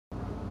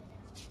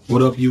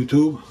What up,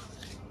 YouTube?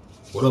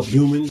 What up,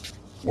 humans,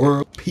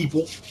 world,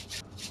 people?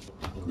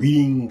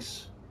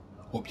 Greetings.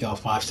 Hope y'all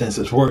five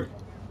senses work.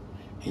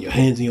 And your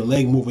hands and your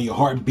leg moving, your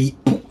heart beat.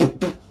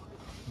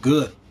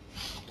 Good.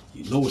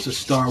 You know it's a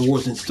Star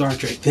Wars and Star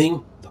Trek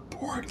thing. The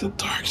Borg, the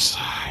dark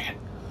side.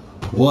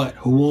 What?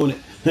 Who want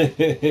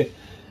it?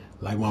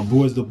 Like my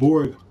boys, the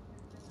Borg.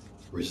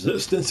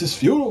 Resistance is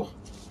futile.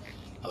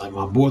 I like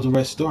my boys over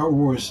at Star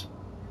Wars.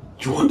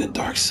 Join the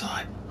dark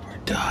side or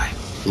die.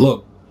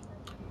 Look.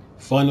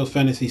 Final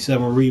Fantasy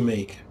Ff7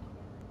 Remake,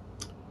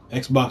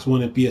 Xbox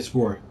One and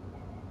PS4.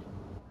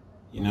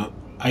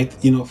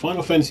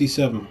 Final Fantasy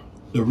VII,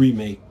 the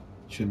remake,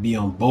 should be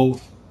on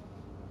both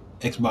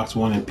Xbox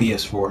One and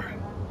PS4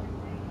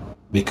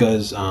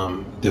 because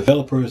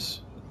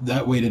developers,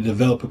 that way the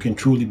developer can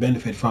truly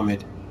benefit from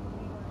it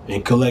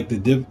and collect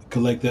the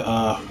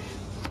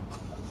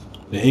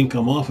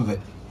income off of it.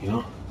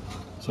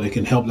 So it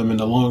can help them in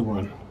the long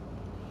run.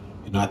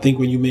 I think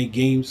when you make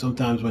games,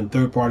 sometimes when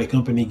third-party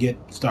company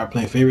start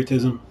playing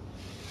favoritism,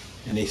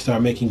 and they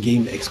start making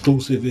games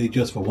exclusively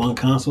just for one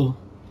console,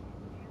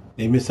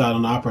 they miss out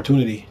on the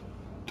opportunity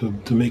to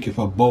make it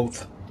for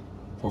both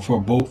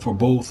consoles, for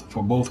both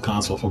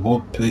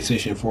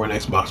PlayStation 4 and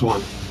Xbox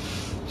One.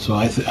 So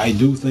I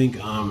do think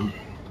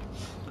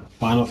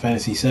Final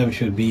Fantasy VII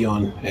should be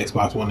on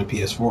Xbox One and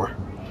PS4.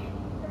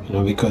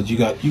 Because you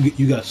got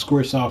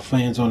Squaresoft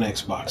fans on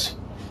Xbox,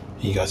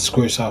 and you got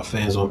Squaresoft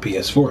fans on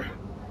PS4.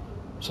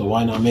 So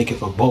why not make it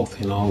for both?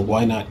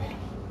 Why not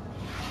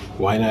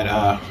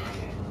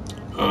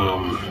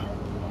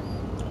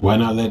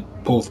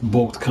let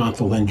both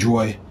consoles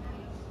enjoy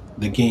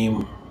the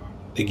game?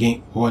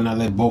 Why not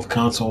let both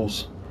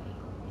consoles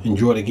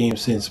enjoy the game,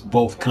 since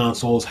both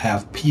consoles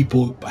have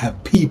people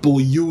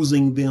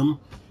using them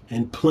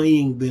and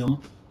playing them?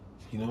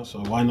 So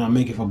why not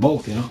make it for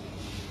both?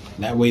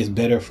 That way it's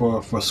better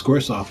for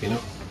Squaresoft.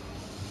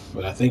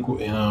 But I think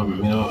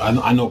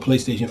I know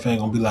PlayStation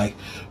fans gonna be like,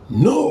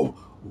 no.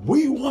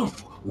 We want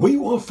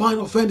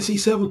Final Fantasy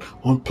VII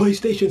on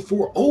PlayStation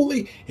 4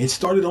 only, and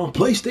started on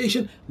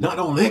PlayStation, not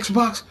on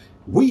Xbox.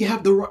 We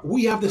have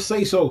the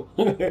say so.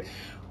 But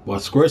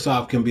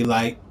Squaresoft can be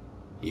like,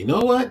 you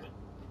know what?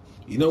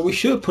 We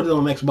should put it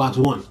on Xbox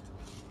One.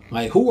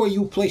 Like, who are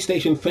you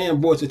PlayStation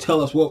fanboys to tell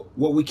us what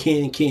we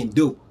can and can't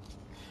do?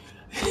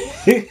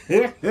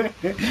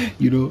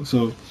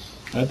 So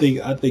I think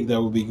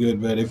that would be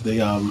good, man, if they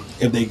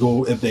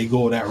go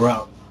that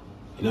route.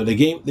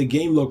 The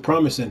game looked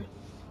promising.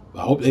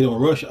 I hope they don't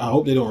rush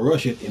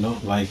it.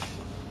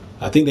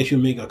 I think they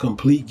should make a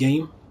complete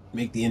game,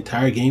 make the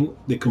entire game.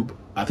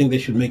 I think they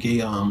should make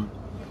a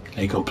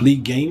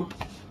complete game.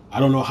 I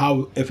don't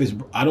know if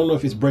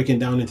it's breaking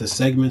down into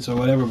segments or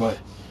whatever, but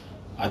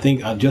I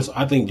think just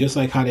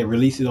like how they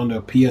released it on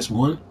the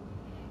PS1,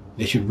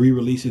 they should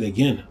re-release it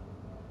again.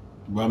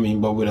 But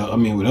with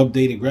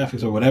updated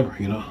graphics or whatever.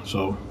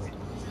 So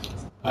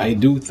I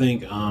do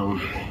think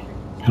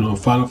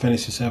Final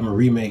Fantasy VII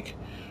Remake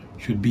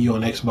should be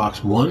on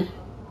Xbox One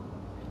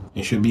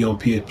and should be on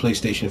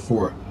PlayStation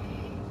 4.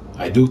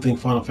 I do think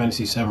Final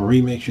Fantasy VII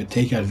Remake should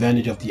take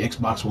advantage of the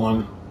Xbox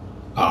One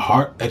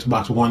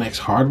X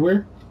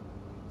hardware.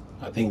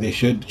 I think they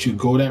should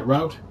go that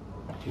route,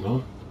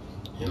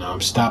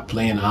 and stop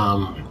playing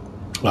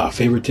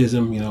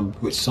favoritism,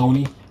 with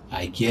Sony.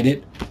 I get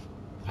it.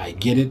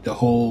 The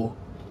whole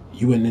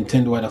you and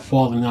Nintendo had a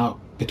falling out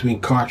between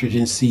cartridge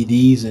and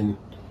CDs, and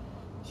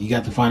you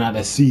got to find out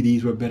that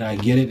CDs were better. I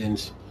get it, and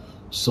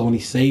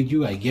Sony saved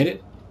you. I get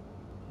it,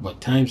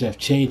 but times have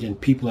changed and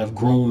people have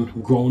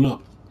grown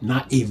up,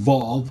 not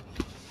evolved.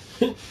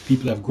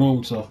 People have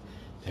grown,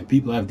 and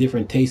people have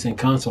different tastes in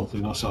consoles.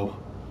 So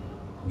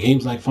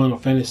games like Final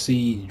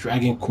Fantasy,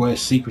 Dragon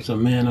Quest, Secrets of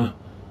Mana,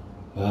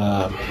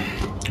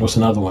 what's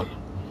another one?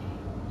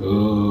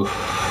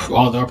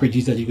 All the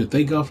RPGs that you could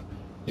think of,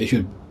 they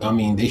should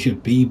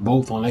be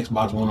both on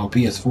Xbox One or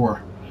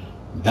PS4.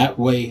 That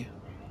way,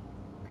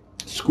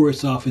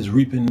 Squaresoft is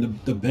reaping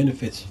the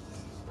benefits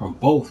from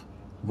both,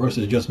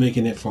 versus just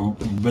making it for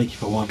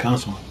one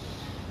console.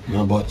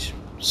 But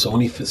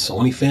Sony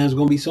fans are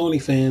gonna be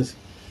Sony fans,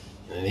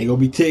 and they gonna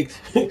be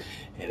ticked, and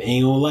they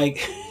ain't gonna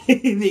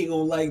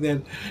like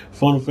that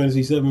Final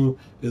Fantasy VII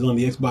is on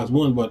the Xbox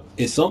One. But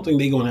it's something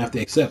they're gonna have to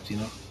accept.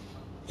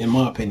 In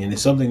my opinion,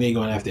 it's something they're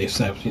gonna have to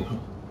accept.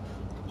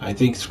 I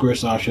think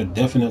Squaresoft should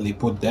definitely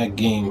put that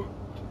game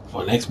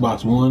on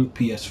Xbox One,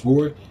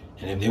 PS4,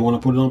 and if they want to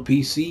put it on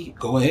PC,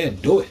 go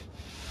ahead, do it.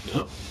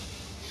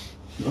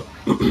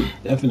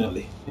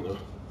 Definitely.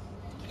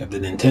 If the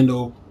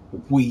Nintendo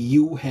Wii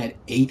U had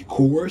 8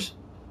 cores,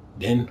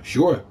 then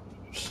sure,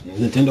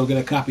 Nintendo get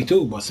a copy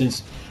too. But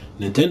since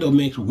Nintendo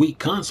makes weak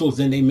consoles,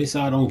 then they miss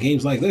out on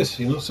games like this.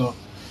 So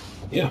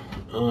yeah.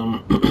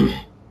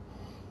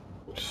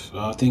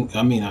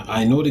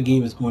 I know the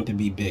game is going to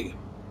be big.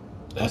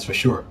 That's for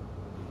sure.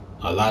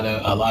 A lot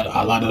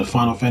of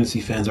Final Fantasy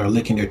fans are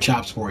licking their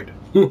chops for it.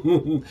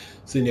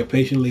 Sitting there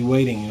patiently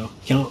waiting,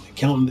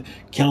 counting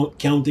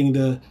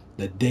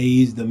the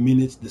days, the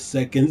minutes, the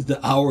seconds,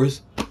 the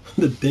hours,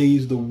 the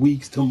days, the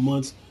weeks, the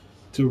months,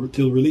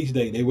 till release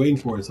date. They're waiting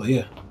for it. So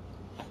yeah,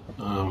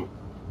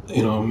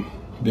 you know,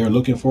 they're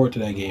looking forward to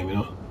that game. You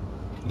know,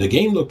 the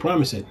game looked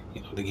promising.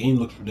 You know, the game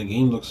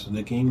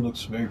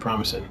looks very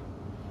promising,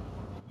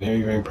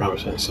 very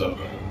promising. So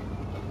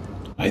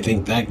I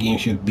think that game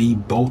should be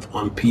both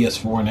on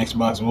PS4 and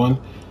Xbox One,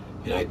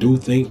 and I do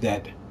think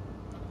that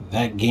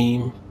that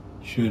game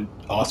should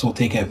also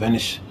take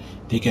advantage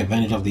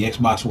of the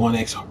Xbox One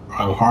X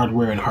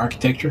hardware and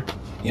architecture.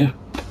 Yeah,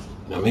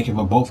 you know, make it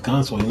for both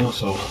consoles. You know,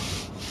 so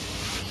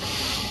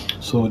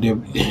they,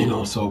 you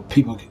know, so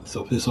people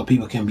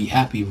can be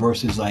happy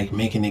versus like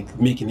making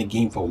the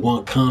game for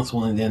one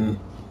console and then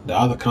the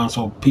other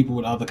console, people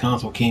with the other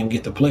console can't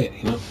get to play it.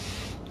 You know,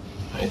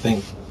 I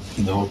think,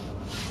 you know,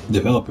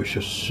 developers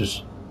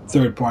should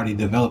third party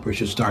developers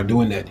should start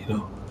doing that. You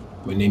know,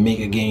 when they make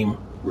a game,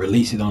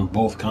 release it on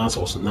both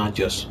consoles, not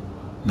just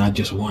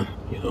one.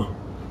 You know,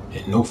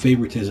 and no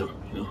favoritism.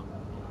 You know,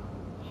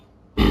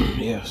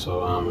 yeah.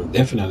 So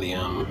definitely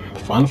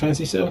Final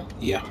Fantasy 7.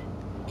 Yeah.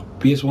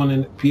 PS1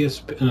 and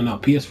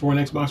PS4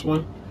 and Xbox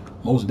One,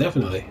 most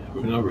definitely.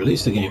 You know,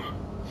 release the game.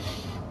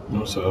 You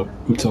know, so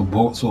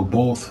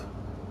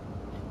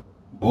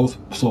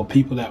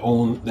people that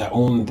own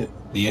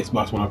the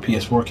Xbox One or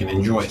PS4 can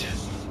enjoy it.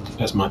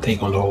 That's my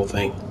take on the whole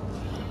thing.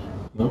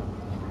 You know?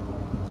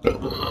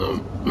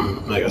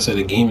 Like I said,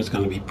 the game is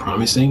going to be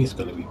promising. It's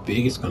going to be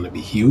big. It's going to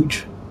be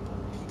huge.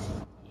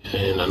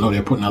 And I know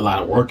they're putting a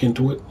lot of work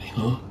into it. You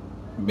know,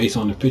 based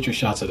on the picture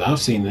shots that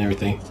I've seen and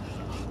everything.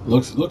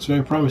 Looks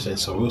very promising,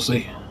 so we'll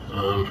see.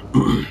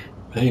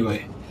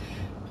 Anyway,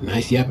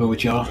 nice yapping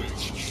with y'all.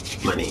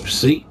 My name's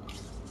C.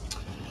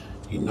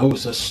 You know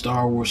it's a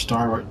Star Wars,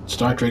 Star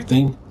Trek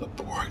thing. The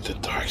Borg, the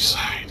dark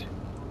side.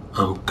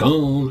 I'm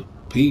gone.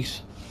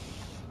 Peace.